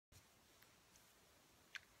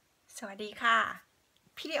สวัสดีค่ะ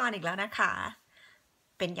พี่ดิออนอีกแล้วนะคะ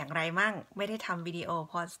เป็นอย่างไรมั่งไม่ได้ทำวิดีโอ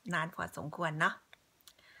พอนานพอสมควรเนาะ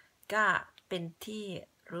ก็เป็นที่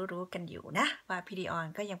รู้กันอยู่นะว่าพี่ดิออน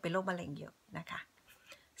ก็ยังเป็นโรคมะเร็งอยู่นะคะ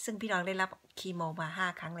ซึ่งพี่น้องได้รับคีโมมา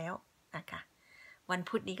5 ครั้งแล้วนะคะวัน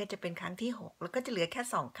พุธนี้ก็จะเป็นครั้งที่6แล้วก็จะเหลือแค่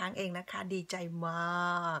2 ครั้งเองนะคะดีใจม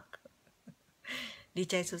ากดี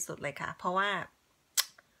ใจสุดๆเลยค่ะเพราะว่า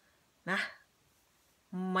นะ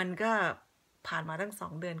มันก็ผ่านมาตั้ง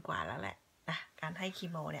2 เดือนกว่าแล้วแหละนะการให้คี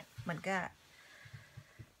โมเนี่ยมันก็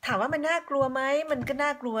ถามว่ามันน่ากลัวไหมมันก็น่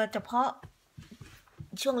ากลัวเฉพาะ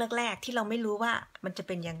ช่วงแรกๆที่เราไม่รู้ว่ามันจะเ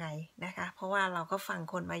ป็นยังไงนะคะเพราะว่าเราก็ฟัง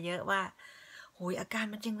คนมาเยอะว่าโหยอาการ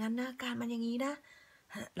มันอย่างนั้นนะอาการมันอย่างนี้นะ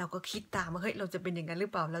เราก็คิดตามว่าเฮ้ยเราจะเป็นอย่างนั้นหรือ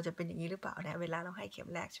เปล่าเราจะเป็นอย่างนี้หรือเปล่านะเวลาเราให้เข็ม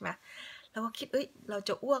แรกใช่ไหมเราก็คิดเราจ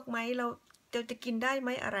ะอ้วกไหมเราจะกินได้ไหม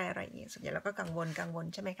อะไรอย่างเงี้ยส่วนใหญ่เราก็กังวล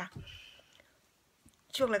ใช่ไหมคะ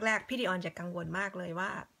ช่วงแรกๆพี่ดิออนจะกังวลมากเลยว่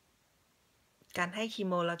าการให้คี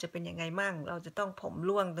โมเราจะเป็นยังไงมั่งเราจะต้องผม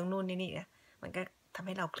ร่วงตรงนู่นนี่นะมันก็ทำใ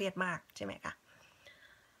ห้เราเครียดมากใช่ไหมคะ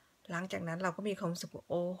หลังจากนั้นเราก็มีความรู้สึกว่า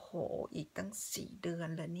โอ้โหอีกตั้ง4 เดือน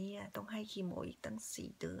เลยเนี่ยต้องให้คีโมอีกตั้ง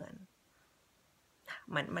4 เดือน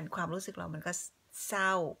มันความรู้สึกเรามันก็เศร้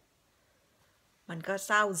า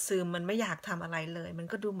ซึมมันไม่อยากทำอะไรเลยมัน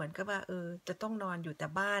ก็ดูเหมือนกับว่าจะต้องนอนอยู่แต่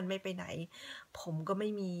บ้านไม่ไปไหนผมก็ไม่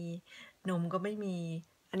มีนมก็ไม่มี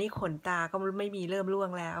อันนี้ขนตาก็ไม่มีเริ่มร่วง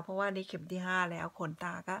แล้วเพราะว่านี่เข็มที่5แล้วขนต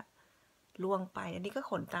าก็ร่วงไปอันนี้ก็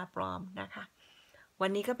ขนตาปลอมนะคะวัน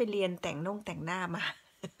นี้ก็ไปเรียนแต่งหน้ามา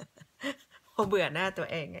เพราะเบื่อหน้าตัว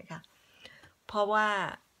เองไงคะเพราะว่า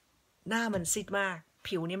หน้ามันซีดมาก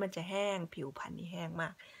ผิวนี่มันจะแห้งผิวพรรณนี่แห้งมา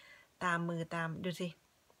กตามมือตามดูสิ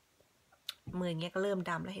มืออย่างเงี้ยก็เริ่ม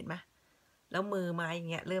ดำแล้วเห็นไหมแล้วมือไม้อย่าง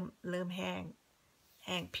เงี้ยเริ่มแห้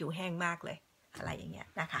งผิวแห้งมากเลยอะไรอย่างเงี้ย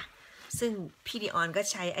นะคะซึ่งพี่ดิออนก็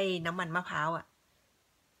ใช้ไอ้น้ำมันมะพร้าวอะ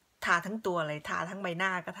ทาทั้งตัวเลยทาทั้งใบหน้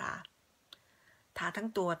าก็ทาทั้ง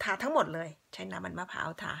ตัวทาทั้งหมดเลยใช้น้ำมันมะพร้าว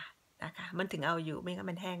ทานะคะมันถึงเอาอยู่ไม่งั้น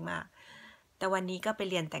มันแห้งมากแต่วันนี้ก็ไป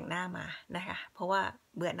เรียนแต่งหน้ามานะคะเพราะว่า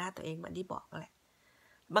เบื่อหน้าตัวเองเหมือนที่บอกแหละ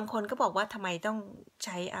บางคนก็บอกว่าทำไมต้องใ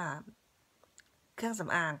ช้เครื่องส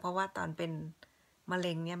ำอางเพราะว่าตอนเป็นมะเ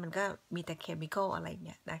ร็งเนี่ยมันก็มีแต่เคมีคอลอะไรเ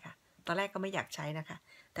งี้ยนะคะตอนแรกก็ไม่อยากใช้นะคะ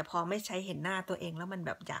แต่พอไม่ใช้เห็นหน้าตัวเองแล้วมันแ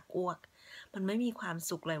บบอยากอ้วกมันไม่มีความ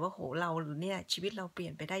สุขเลยว่าโหเราหรือเนี่ยชีวิตเราเปลี่ย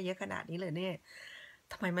นไปได้เยอะขนาดนี้เลยเนี่ย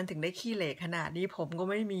ทำไมมันถึงได้ขี้เหร่ขนาดนี้ผมก็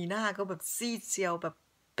ไม่มีหน้าก็แบบซีดเซียวแบบ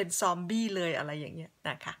เป็นซอมบี้เลยอะไรอย่างเงี้ย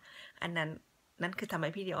นะคะอันนั้นคือทำใ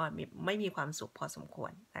ห้พี่ดิออนไม่มีความสุขพอสมคว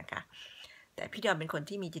รนะคะแต่พี่ดิออนเป็นคน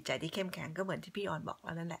ที่มีจิตใจที่เข้มแข็งก็เหมือนที่พี่ดิออนบอกแ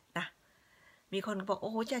ล้วนั่นแหละนะมีคนบอกโ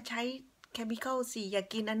อ้โหจะใช้เคมีคอลสิอย่า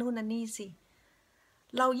กินอันนู่นอันนี่สิ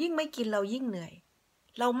เรายิ่งไม่กินเรายิ่งเหนื่อย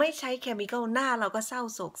เราไม่ใช้เคมีคอลหน้าเราก็เศร้า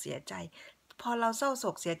โศกเสียใจพอเราเศร้าโศ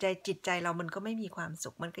กเสียใจจิตใจเรามันก็ไม่มีความสุ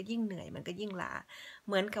ขมันก็ยิ่งเหนื่อยมันก็ยิ่งล้าเ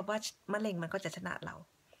หมือนกับว่ามะเร็งมันก็จะชนะเรา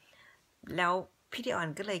แล้วพี่ดิออน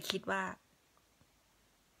ก็เลยคิดว่า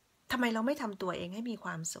ทำไมเราไม่ทำตัวเองให้มีคว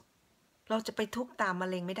ามสุขเราจะไปทุกข์ตามมะ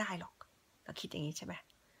เร็งไม่ได้หรอกเราคิดอย่างนี้ใช่ไหม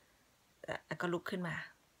แล้วก็ลุกขึ้นมา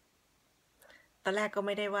ตอนแรกก็ไ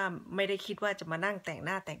ม่ได้คิดว่าจะมานั่งแต่งห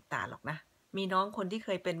น้าแต่งตาหรอกนะมีน้องคนที่เค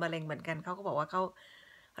ยเป็นมะเร็งเหมือนกันเขาก็บอกว่าเขา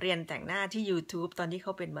เรียนแต่งหน้าที่ YouTube ตอนที่เข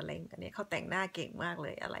าเป็นมะเร็งกันเนี่ยเขาแต่งหน้าเก่งมากเล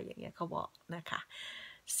ยอะไรอย่างเงี้ยเขาบอกนะคะ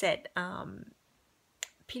เสร็จ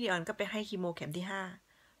พี่ดิออนก็ไปให้คีโมเข็มที่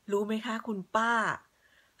5รู้ไหมคะคุณป้า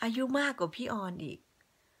อายุมากกว่าพี่ออนอีก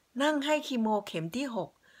นั่งให้คีโมเข็มที่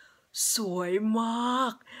6สวยมา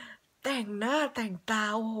กแต่งหน้าแต่งตา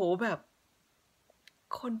โอ้โหแบบ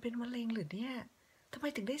คนเป็นมะเร็งหรือเนี่ยทำไม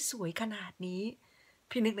ถึงได้สวยขนาดนี้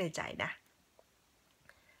พี่นึกในใจนะ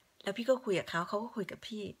แล้วพี่ก็คุยกับเขาก็คุยกับ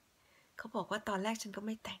พี่เขาบอกว่าตอนแรกฉันก็ไ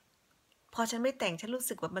ม่แต่งพอฉันไม่แต่งฉันรู้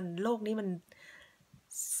สึกว่ามันโลกนี้มัน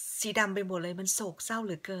สีดำไปหมดเลยมันโศกเศร้าเห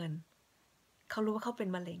ลือเกินเขารู้ว่าเขาเป็น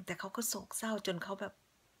มะเร็งแต่เขาก็โศกเศร้าจนเขาแบบ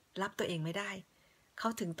รับตัวเองไม่ได้เขา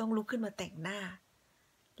ถึงต้องลุกขึ้นมาแต่งหน้า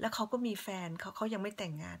แล้วเขาก็มีแฟนเขายังไม่แต่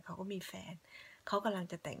งงานเขาก็มีแฟนเขากำลัง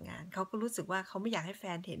จะแต่งงานเขาก็รู้สึกว่าเขาไม่อยากให้แฟ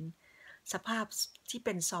นเห็นสภาพที่เ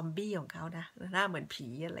ป็นซอมบี้ของเขานะหน้าเหมือนผี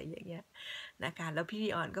อะไรอย่างเงี้ยนะคะแล้วพี่ดิ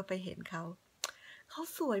ออนก็ไปเห็นเขา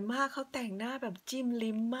สวยมากเขาแต่งหน้าแบบจิ้ม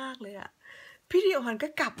ลิ้มมากเลยอะพี่ดิออนก็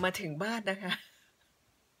กลับมาถึงบ้านนะคะ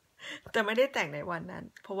แต่ไม่ได้แต่งในวันนั้น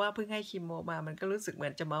เพราะว่าเพิ่งให้คีโมมามันก็รู้สึกเหมื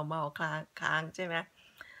อนจะเมาค้างใช่ไหม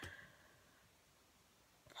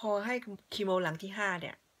พอให้คีโมหลังที่5เ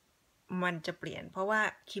นี่ยมันจะเปลี่ยนเพราะว่า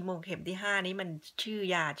คีโมเข็มที่5นี้มันชื่อ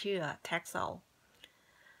ยาชื่อแท็กซอล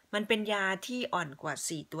มันเป็นยาที่อ่อนกว่า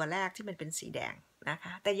4 ตัวแรกที่มันเป็นสีแดงนะค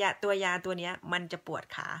ะแต่ยาตัวนี้มันจะปวด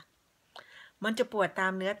ขามันจะปวดตา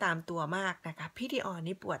มเนื้อตามตัวมากนะคะพี่ดิออน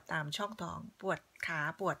นี่ปวดตามช่องท้องปวดขา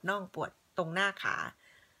ปวดน่องปวดตรงหน้าขา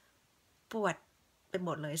ปวดไปหม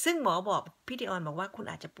ดเลยซึ่งหมอบอกพี่ดิออนบอกว่าคุณ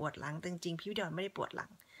อาจจะปวดหลังแต่จริงๆพี่ดิออนไม่ได้ปวดหลั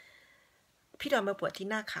งพี่ดิออนมาปวดที่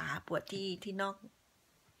หน้าขาปวดที่น่อง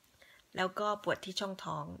แล้วก็ปวดที่ช่อง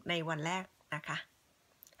ท้องในวันแรกนะคะ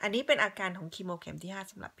อันนี้เป็นอาการของคีโมเข็มที่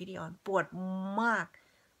5สำหรับพี่ดิออนปวดมาก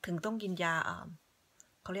ถึงต้องกินยา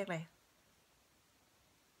เขาเรียกอะไร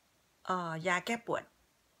ยาแก้ปวด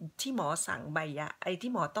ที่หมอสั่งใบยา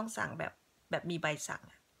ที่หมอต้องสั่งแบบมีใบสั่ง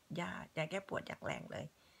ยาแก้ปวดอย่างแรงเลย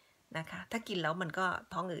นะคะถ้ากินแล้วมันก็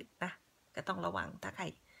ท้องอืดนะก็ต้องระวังถ้าใ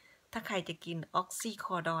ครจะกินออกซิค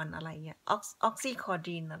อดอนอะไรเงี้ยออกซิคอ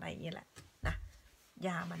ดีนอะไรเงี้ยแหละนะย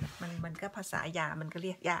ามันก็ภาษายามันก็เ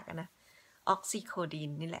รียกยากนะออกซิโคดีน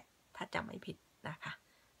นี่แหละถ้าจำไม่ผิดนะคะ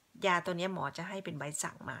ยาตัวนี้หมอจะให้เป็นใบ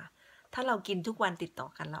สั่งมาถ้าเรากินทุกวันติดต่อ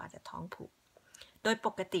กันเราอาจจะท้องผูกโดยป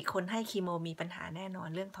กติคนให้คีโมมีปัญหาแน่นอน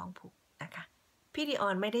เรื่องท้องผูกนะคะพี่ดิออ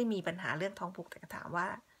นไม่ได้มีปัญหาเรื่องท้องผูกแต่ถามว่า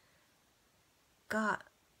ก็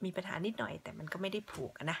มีปัญหานิดหน่อยแต่มันก็ไม่ได้ผู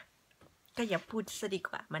กนะก็อย่าพูดซะดี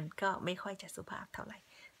กว่ามันก็ไม่ค่อยจะสุภาพเท่าไหร่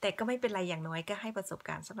แต่ก็ไม่เป็นไรอย่างน้อยก็ให้ประสบก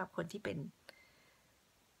ารณ์สำหรับคนที่เป็น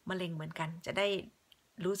มะเร็งเหมือนกันจะได้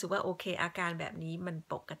รู้สึกว่าโอเคอาการแบบนี้มัน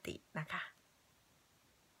ปกตินะคะ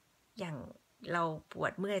อย่างเราปว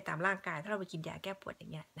ดเมื่อยตามร่างกายถ้าเราไปกินยาแก้ปวดอย่า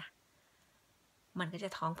งเงี้ยนะมันก็จะ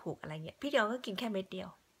ท้องผูกอะไรเงี้ยพี่ดอนก็กินแค่เม็ดเดียว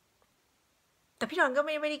แต่พี่ดอนก็ไ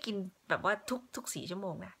ม่ได้กินแบบว่าทุก4 ชั่วโม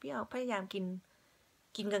งนะพี่ดอนพยายามกิน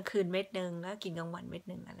กลางคืนเม็ดนึงแล้วกินกลางวันเม็ด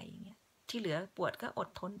นึงอะไรอย่างเงี้ยที่เหลือปวดก็อด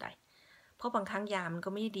ทนได้เพราะบางครั้งยามันก็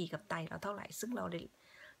ไม่ดีกับไตเราเท่าไหร่ซึ่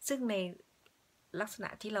งในลักษณะ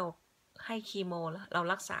ที่เราให้คีโมแล้วเรา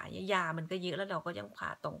รักษายามันก็เยอะแล้วเราก็ยังผ่า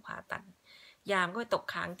ตัดยามก็ไปตก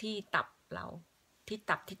ค้างที่ตับเราที่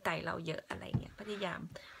ตับที่ไตเราเยอะอะไรเงี้ยพยายาม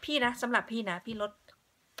พี่นะสำหรับพี่นะพี่ลด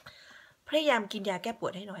พยายามกินยาแก้ปว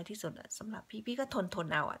ดให้น้อยที่สุดสำหรับพี่ก็ทน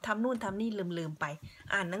เอาทำนู่นทำนี่ลืมไป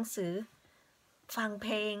อ่านหนังสือฟังเพ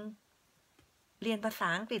ลงเรียนภาษา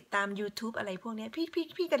อังกฤษตาม YouTube อะไรพวกนี้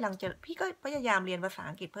พี่กำลังจะพี่ก็พยายามเรียนภาษา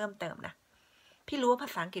อังกฤษเพิ่มเติมนะพี่รู้ว่าภา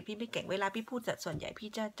ษาอังกฤษพี่ไม่เก่งเวลาพี่พูดส่วนใหญ่พี่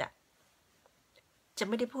จะ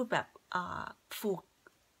ไม่ได้พูดแบบฟูล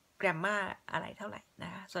แกรมมาอะไรเท่าไหร่น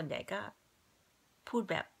ะคะส่วนใหญ่ก็พูด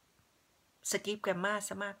แบบสกิปแกรมมาซ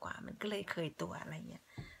ะมากกว่ามันก็เลยเคยตัวอะไรเงี้ย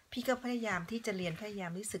พี่ก็พยายามที่จะเรียนพยายา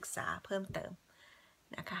มที่ศึกษาเพิ่มเติม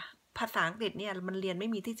นะคะภาษาอังกฤษเนี่ยมันเรียนไม่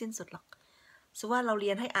มีที่สิ้นสุดหรอกสมมติว่าเราเรี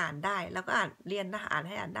ยนให้อ่านได้แล้วก็เรียนอ่านใ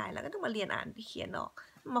ห้อ่านได้แล้วก็ต้องมาเรียนอ่านที่เขียนออก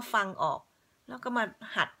มาฟังออกแล้วก็มา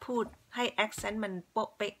หัดพูดให้ accent มันโป๊ะ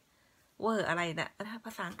เป๊ะเวอร์อะไรนะภ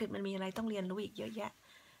าษาอังกฤษมันมีอะไรต้องเรียนรู้อีกเยอะแยะ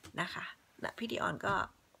นะคะพี่ดิออนก็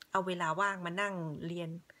เอาเวลาว่างมานั่งเรียน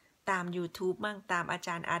ตาม YouTube มั่งตามอาจ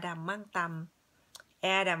ารย์อาดัมมั่งตาม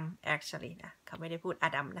actually นะเขาไม่ได้พูดอา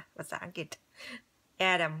ดัมนะภาษาอังกฤษ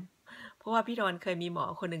เพราะว่าพี่ดอนเคยมีหมอ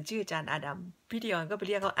คนหนึ่งชื่ออาจารย์อาดัมพี่ดิออนก็ไป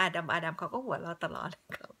เรียกเขาอาดัมเขาก็หัวเราะตลอด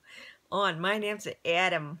my name is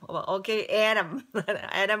Adam บอกโอเค Adam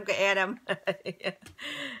ก็ Adam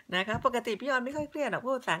นะคะปกติพี่ดอนไม่ค่อยเครียดหรอกพู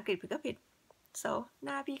ดภาษาอังกฤษผิดก็ผิด so ห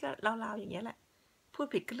น้าพี่ก็เล่าๆอย่างเงี้ยแหละพูด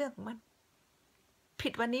ผิดก็เรื่องของมันผิ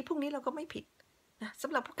ดวันนี้พรุ่งนี้เราก็ไม่ผิดนะส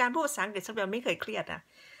ำหรับการพูดภาษาอังกฤษสำหรับไม่เคยเครียดนะ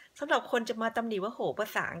สำหรับคนจะมาตำหนิว่าโหภา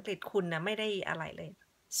ษาอังกฤษคุณนะไม่ได้อะไรเลย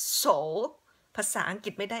so ภาษาอังกฤ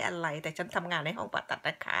ษไม่ได้อะไรแต่ฉันทำงานในห้องผ่าตัดน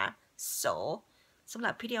ะคะ so สำห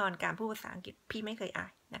รับพี่ดิออนการพูดภาษาอังกฤษพี่ไม่เคยอา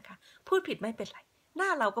ยนะคะพูดผิดไม่เป็นไรหน้า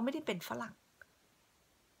เราก็ไม่ได้เป็นฝรั่ง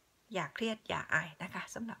อย่าเครียดอย่าอายนะคะ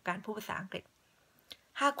สำหรับการพูดภาษาอังกฤษ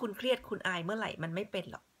ถ้าคุณเครียดคุณอายเมื่อไหร่มันไม่เป็น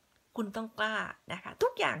หรอกคุณต้องกล้านะคะทุ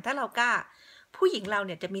กอย่างถ้าเรากล้าผู้หญิงเราเ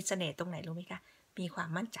นี่ยจะมีเสน่ห์ตรงไหนรู้ไหมคะมีความ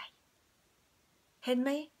มั่นใจเห็นไหม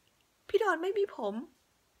พี่ดอนไม่มีผม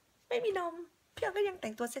ไม่มีนมพี่ดอนก็ยังแ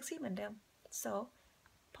ต่งตัวเซ็กซี่เหมือนเดิม so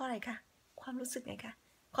เพราะอะไรคะความรู้สึกไงคะ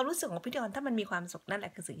ความรู้สึกของพี่ดอนถ้ามันมีความสุขนั่นแหล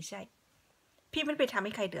ะคือสิ่งที่ใช่พี่ไม่ไปทำใ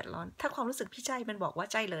ห้ใครเดือดร้อนถ้าความรู้สึกพี่ใช่มันบอกว่า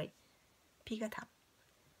ใช่เลยพี่ก็ท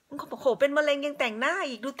ำมันก็บอกโหเป็นมะเร็งยังแต่งหน้า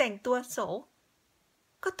อีกดูแต่งตัวโส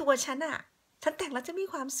ก็ตัวฉันอะฉันแต่งแล้วจะมี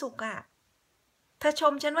ความสุขอะเธอช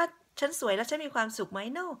มฉันว่าฉันสวยแล้วฉันมีความสุขไหม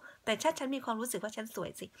no แต่ฉันมีความรู้สึกว่าฉันสวย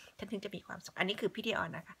สิฉันถึงจะมีความสุขอันนี้คือพี่ดิออ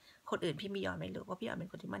นนะคะคนอื่นพี่ไม่ยอมไม่รู้ว่าพี่ดิออนเป็น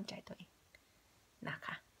คนที่มั่นใจตัวเองนะค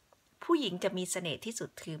ะผู้หญิงจะมีเสน่ห์ที่สุด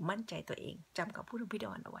คือมั่นใจตัวเองจำกับพูดของพี่ดิ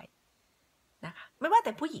ออนเอาไว้นะคะไม่ว่าแ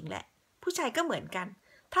ต่ผู้หญิงแหละผู้ชายก็เหมือนกัน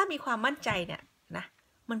ถ้ามีความมั่นใจเนี่ยนะ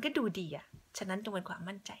มันก็ดูดีอ่ะฉะนั้นจงเป็นความ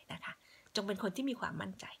มั่นใจนะคะจงเป็นคนที่มีความมั่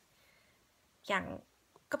นใจอย่าง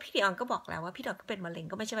ก็พี่ดิออนก็บอกแล้วว่าพี่ดิออนก็เป็นมะเร็ง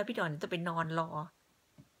ก็ไม่ใช่ว่าพี่ดิออนจะไปนอนรอ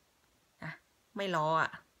นะไม่รออ่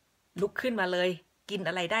ะลุกขึ้นมาเลยกิน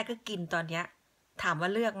อะไรได้ก็กินตอนเนี้ยถามว่า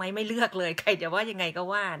เลือกไหมไม่เลือกเลยใครจะว่ายังไงก็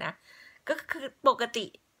ว่านะก็คือปกติ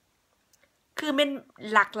คือเป็น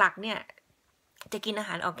หลักๆเนี่ยจะกินอาห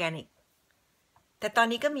ารออร์แกนิก แต่ตอน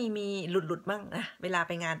นี้ก็มีหลุดมั่งนะเวลาไ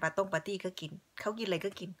ปงานปาร์ตี้ก็กินเขากินอะไรก็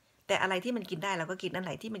กินแต่อะไรที่มันกินได้เราก็กินอะไร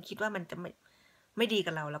ที่มันคิดว่ามันจะไม่ดี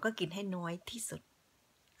กับเราก็กินให้น้อยที่สุด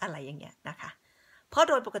อะไรอย่างเงี้ยนะคะเพราะ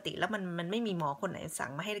โดยปกติแล้วมันไม่มีหมอคนไหนสั่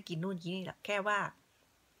งมาให้เรากินนู่นกินนี่หรอกแค่ว่า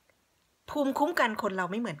ภูมิคุ้มกันคนเรา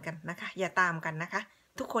ไม่เหมือนกันนะคะอย่าตามกันนะคะ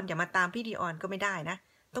ทุกคนอย่ามาตามพี่ดีออนก็ไม่ได้นะ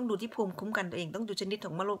ต้องดูที่ภูมิคุ้มกันตัวเองต้องดูชนิดข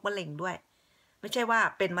องมะเร็งด้วยไม่ใช่ว่า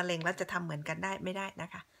เป็นมะเร็งแล้วจะทำเหมือนกันได้ไม่ได้นะ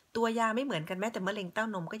คะตัวยาไม่เหมือนกันแม้แต่มะเร็งเต้า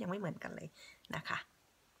นมก็ยังไม่เหมือนกันเลยนะคะ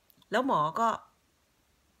แล้วหมอก็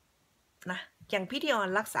นะอย่างพี่ดีออน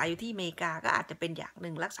รักษาอยู่ที่อเมริกาก็อาจจะเป็นอย่างห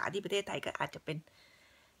นึ่งรักษาที่ประเทศไทยก็อาจจะเป็น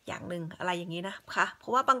อย่างหนึ่งอะไรอย่างนี้นะคะเพรา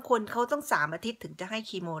ะว่าบางคนเขาต้อง3 อาทิตย์ถึงจะให้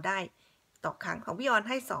คีโมได้ต่อครั้งของพี่ออน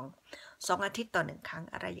ให้2 อาทิตย์ต่อ1 ครั้ง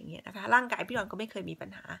อะไรอย่างเงี้ยนะคะร่างกายพี่ออนก็ไม่เคยมีปัญ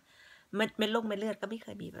หาเม็ดเลือดก็ไม่เค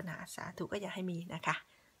ยมีปัญหาสาธุก็อย่าให้มีนะคะ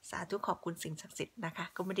สาธุขอบคุณสิ่งศักดิ์สิทธิ์นะคะ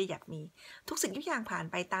ก็ไม่ได้อยากมีทุกสิ่งทุกอย่างผ่าน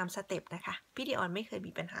ไปตามสเต็ปนะคะพี่ดีออนไม่เคย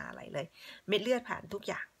มีปัญหาอะไรเลยเม็ดเลือดผ่านทุก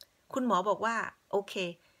อย่างคุณหมอบอกว่าโอเค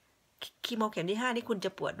คีโมเข็มที่5นี่คุณจ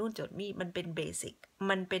ะปวดนู่นจดนี่มันเป็นเบสิก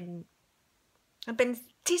มันเป็น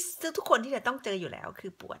ที่ทุกคนที่จะต้องเจออยู่แล้วคื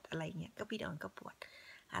อปวดอะไรเงี้ยก็พี่ดอนก็ปวด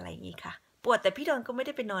อะไรอย่างงี้ค่ะปวดแต่พี่ดอนก็ไม่ไ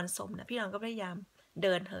ด้ไปนอนสมนะพี่ดอนก็พยายามเ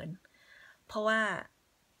ดินเหินเพราะว่า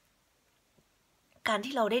การ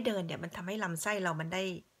ที่เราได้เดินเนี่ยมันทำให้ลำไส้เรามันได้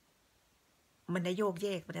โยกเย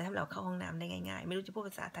กมันจะทำให้เราเข้าห้องน้ำได้ง่ายๆไม่รู้จะพูดภ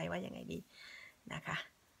าษาไทยว่ายังไงดีนะคะ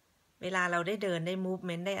เวลาเราได้เดินได้มูฟเ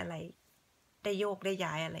มนต์ได้อะไรได้โยกได้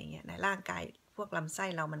ย้ายอะไรเงี้ยนะร่างกายพวกลำไส้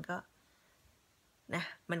เรามันก็นะ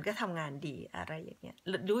มันก็ทำงานดีอะไรอย่างเงี้ย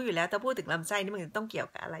รู้อยู่แล้วถ้าพูดถึงลำไส้นี่มันต้องเกี่ยว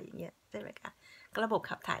กับอะไรอย่างเงี้ยใช่ไหมคะก็ระบบ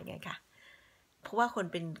ขับถ่ายไงค่ะเพราะว่า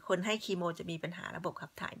คนให้คีโมจะมีปัญหาระบบขั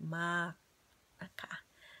บถ่ายมากนะคะ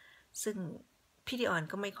ซึ่งพี่ดีออน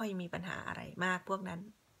ก็ไม่ค่อยมีปัญหาอะไรมากพวกนั้น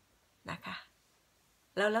นะคะ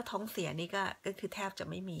แล้วท้องเสียนี่ก็คือแทบจะ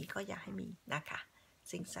ไม่มีก็อย่าให้มีนะคะ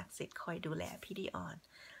สิ่งศักดิ์สิทธิ์คอยดูแลพี่ดีออน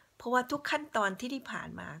เพราะว่าทุกขั้นตอนที่ผ่าน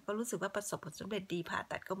มาก็รู้สึกว่าประสบผลสำเร็จดีผ่า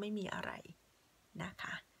ตัดก็ไม่มีอะไรนะค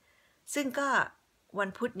ะซึ่งก็วัน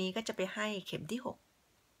พุธนี้ก็จะไปให้เข็มที่6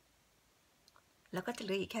แล้วก็จะเห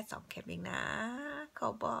ลืออีกแค่2 เข็มเองนะเขา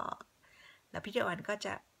บอกแล้วพี่ดีออนก็จ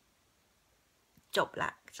ะจบละ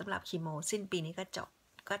สำหรับคีโมสิ้นปีนี้ก็จบ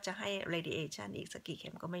ก็จะให้ radiation อีกสักกี่เข็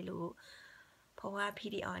มก็ไม่รู้เพราะว่าพี่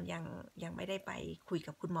ดีออนยังไม่ได้ไปคุย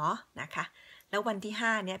กับคุณหมอนะคะแล้ววันที่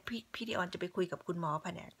5เนี่ยพี่ดีออนจะไปคุยกับคุณหมอแผ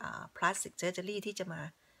นกplastic surgery ที่จะมา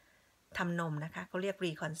ทำนมนะคะเขาเรียก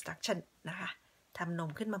reconstruction นะคะทำนม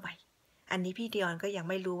ขึ้นมาใหม่อันนี้พี่ดีออนก็ยัง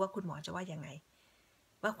ไม่รู้ว่าคุณหมอจะว่ายังไง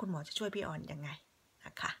ว่าคุณหมอจะช่วยพี่ออนยังไงน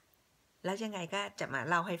ะคะแล้วยังไงก็จะมา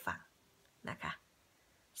เล่าให้ฟังนะคะ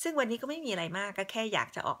ซึ่งวันนี้ก็ไม่มีอะไรมากก็แค่อยาก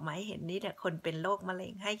จะออกมาให้เห็นนี่แหละคนเป็นโรคมะเร็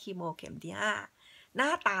งให้คีโมเข็มที่5หน้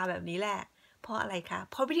าตาแบบนี้แหละเพราะอะไรคะ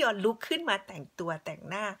เพราะพี่ดีออนลุกขึ้นมาแต่งตัวแต่ง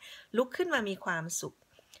หน้าลุกขึ้นมามีความสุข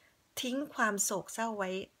ทิ้งความโศกเศร้าไ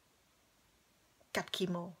ว้กับคี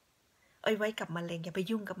โมไว้กับมะเร็งอย่าไป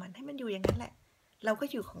ยุ่งกับมันให้มันอยู่อย่างนั้นแหละเราก็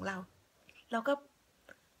อยู่ของเราก็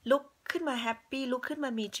ลุกขึ้นมาแฮปปี้ลุกขึ้นม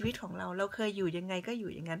ามีชีวิตของเราเคยอยู่ยังไงก็อ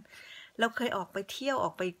ยู่อย่างนั้นเราเคยออกไปเที่ยวอ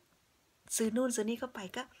อกไปซื้อนู่นซื้อนี่ก็ไป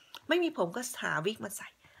ก็ไม่มีผมก็หาวิกมาใส่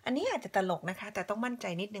อันนี้อาจจะตลกนะคะแต่ต้องมั่นใจ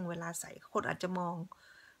นิดนึงเวลาใส่คนอาจจะมอง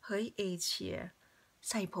เฮ้ยเอเชีย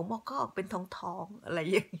ใส่ผมก็ออกเป็นทองอะไร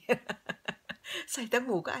อย่างเงี้ยใส่ตั้ง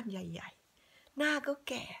หูก็อันใหญ่ๆหน้าก็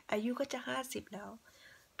แก่อายุก็จะ50แล้ว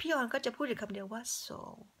พี่ออนก็จะพูดอีกคำเดียวว่า so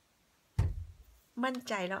มั่น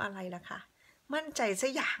ใจแล้วอะไรล่ะคะมั่นใจสั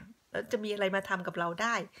กอย่างแล้วจะมีอะไรมาทำกับเราไ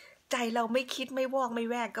ด้ใจเราไม่คิดไม่วอกไม่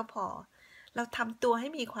แวกก็พอเราทำตัวให้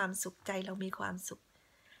มีความสุขใจเรามีความสุข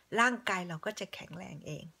ร่างกายเราก็จะแข็งแรงเ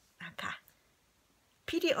องนะคะ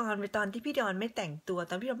พี่ดีออนไปตอนที่พี่ดีออนไม่แต่งตัว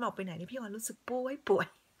ตอนพี่ดีออนออกไปไหนนี่พี่ดีออนรู้สึกป่วย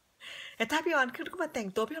แต่ถ้าพี่ดีออนขึ้นมาแต่ง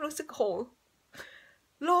ตัวพี่ดีออนรู้สึกโห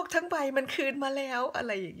โลกทั้งใบมันคืนมาแล้วอะไ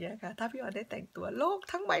รอย่างเงี้ยค่ะถ้าพี่ดีออนได้แต่งตัวโลก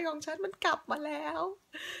ทั้งใบของฉันมันกลับมาแล้ว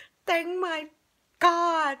Thank my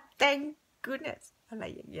God Thank goodness อะไร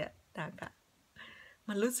อย่างเงี้ยนะคะ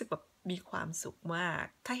มันรู้สึกแบบมีความสุขมาก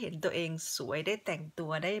ถ้าเห็นตัวเองสวยได้แต่งตั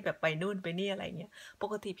วได้แบบไปนู่นไปนี่อะไรเงี้ยป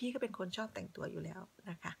กติพี่ก็เป็นคนชอบแต่งตัวอยู่แล้ว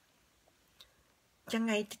นะคะยัง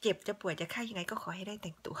ไงจะเจ็บจะป่วยจะไข้ยังไงก็ขอให้ได้แ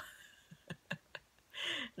ต่งตัว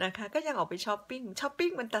นะคะก็ยังออกไปช้อปปิ้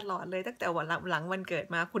งมันตลอดเลยตั้งแต่วันหลังวันเกิด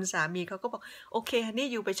มาคุณสามีเขาก็บอกโอเคนี่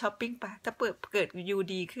อยู่ไปช้อปปิ้งปะถ้าเกิดอยู่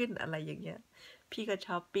ดีขึ้นอะไรอย่างเงี้ยพี่ก็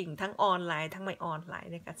ช้อปปิ้งทั้งออนไลน์ทั้งไม่ออนไล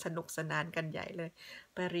น์นะคะสนุกสนานกันใหญ่เลย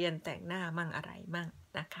ไปเรียนแต่งหน้ามั่งอะไรมั่ง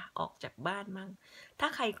นะคะออกจากบ้านมั่งถ้า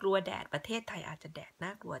ใครกลัวแดดประเทศไทยอาจจะแดดน่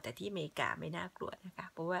ากลัวแต่ที่อเมริกาไม่น่ากลัวนะคะ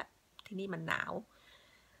เพราะว่าที่นี่มันหนาว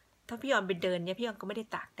ถ้าพี่ออนไปเดินเนี่ยพี่ออนก็ไม่ได้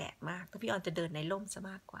ตากแดดมากถ้าพี่ออนจะเดินในร่มซะ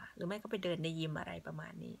มากกว่าหรือไม่ก็ไปเดินในยิมอะไรประมา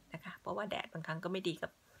ณนี้นะคะเพราะว่าแดดบางครั้งก็ไม่ดีกั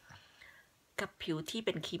บ กับผิวที่เ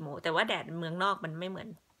ป็นคีโมแต่ว่าแดดเมืองนอกมันไม่เหมือน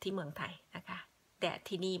ที่เมืองไทยนะคะแดด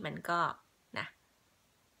ที่นี่มันก็นะ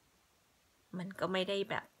มันก็ไม่ได้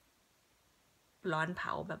แบบร้อนเผ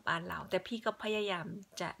าแบบบ้านเราแต่พี่ก็พยายาม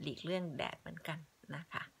จะหลีกเลี่ยงแดดเหมือนกันนะ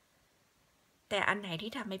คะแต่อันไหน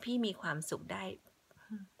ที่ทำให้พี่มีความสุขได้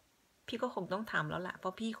พี่ก็คงต้องทำแล้วล่ะเพรา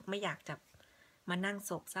ะพี่ไม่อยากจะมานั่งโศ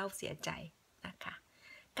กเศร้าเสียใจนะคะ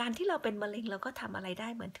การที่เราเป็นมะเร็งเราก็ทำอะไรได้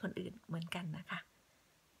เหมือนคนอื่นเหมือนกันนะคะ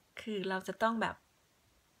คือเราจะต้องแบบ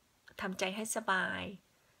ทำใจให้สบาย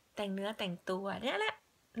แต่งเนื้อแต่งตัวเนี่ยแหละ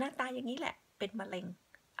หน้าตาอย่างนี้แหละเป็นมะเร็ง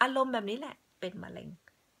อารมณ์แบบนี้แหละเป็นมะเร็ง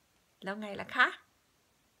แล้วไงล่ะคะ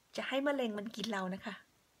จะให้มะเร็งมันกินเรานะคะ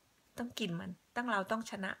ต้องกินมันเราต้อง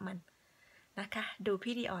ชนะมันนะคะดู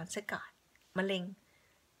พี่ดิออนซะก่อนมะเร็ง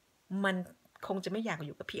มันคงจะไม่อยากอ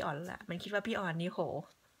ยู่กับพี่ออนแล้วล่ะมันคิดว่าพี่ออนนี่โห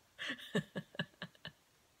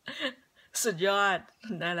สุดยอด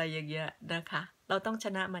อะไรอย่างเงี้ยนะคะเราต้องช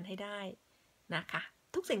นะมันให้ได้นะคะ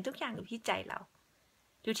ทุกสิ่งทุกอย่างอยู่ที่ใจเรา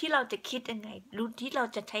อยู่ที่เราจะคิดยังไงรู้ที่เรา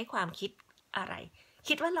จะใช้ความคิดอะไร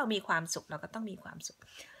คิดว่าเรามีความสุขเราก็ต้องมีความสุข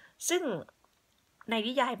ซึ่งใน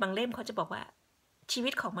นิยายบางเล่มเขาจะบอกว่าชีวิ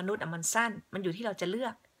ตของมนุษย์มันสั้นมันอยู่ที่เราจะเลือ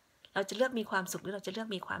กมีความสุขหรือเราจะเลือก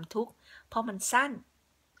มีความทุกข์เพราะมันสั้น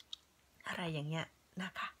อะไรอย่างเงี้ยน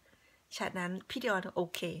ะคะฉะนั้นพี่ดิออนโอ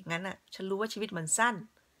เคงั้นอ่ะฉันรู้ว่าชีวิตมันสั้น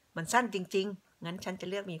จริงๆงั้นฉันจะ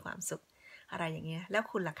เลือกมีความสุขอะไรอย่างเงี้ยแล้ว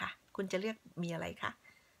คุณล่ะคะคุณจะเลือกมีอะไรคะ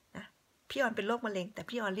นะพี่ออนเป็นโรคมะเร็งแต่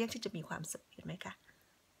พี่ออนเลือกที่จะมีความสุขเห็นไหมคะ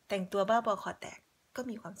แต่งตัวบ้าบอคอแตกก็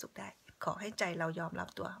มีความสุขได้ขอให้ใจเรายอมรับ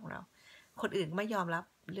ตัวของเราคนอื่นไม่ยอมรับ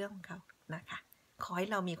เรื่องของเขานะคะขอให้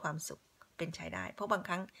เรามีความสุขเป็นใช้ได้เพราะบางค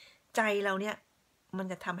รั้งใจเราเนี่ยมัน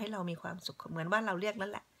จะทำให้เรามีความสุขเหมือนบ้านเราเรียกนั่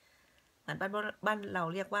นแหละเหมือนบ้านเรา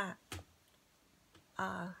เรียกว่า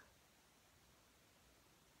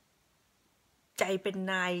ใจเป็น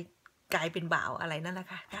นายกายเป็นบ่าวอะไรนั่นแหละ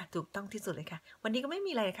ค่ะถูกต้องที่สุดเลยค่ะวันนี้ก็ไม่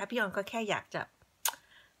มีอะไรค่ะพี่ออนก็แค่อยากจะ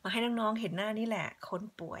มาให้น้องๆเห็นหน้านี่แหละคน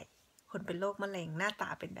ป่วยคนเป็นโรคมะเร็งหน้าตา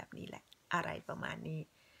เป็นแบบนี้แหละอะไรประมาณนี้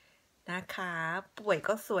นะคะป่วย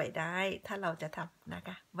ก็สวยได้ถ้าเราจะทำนะค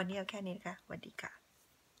ะวันนี้เอาแค่นี้นะคะสวัสดีค่ะ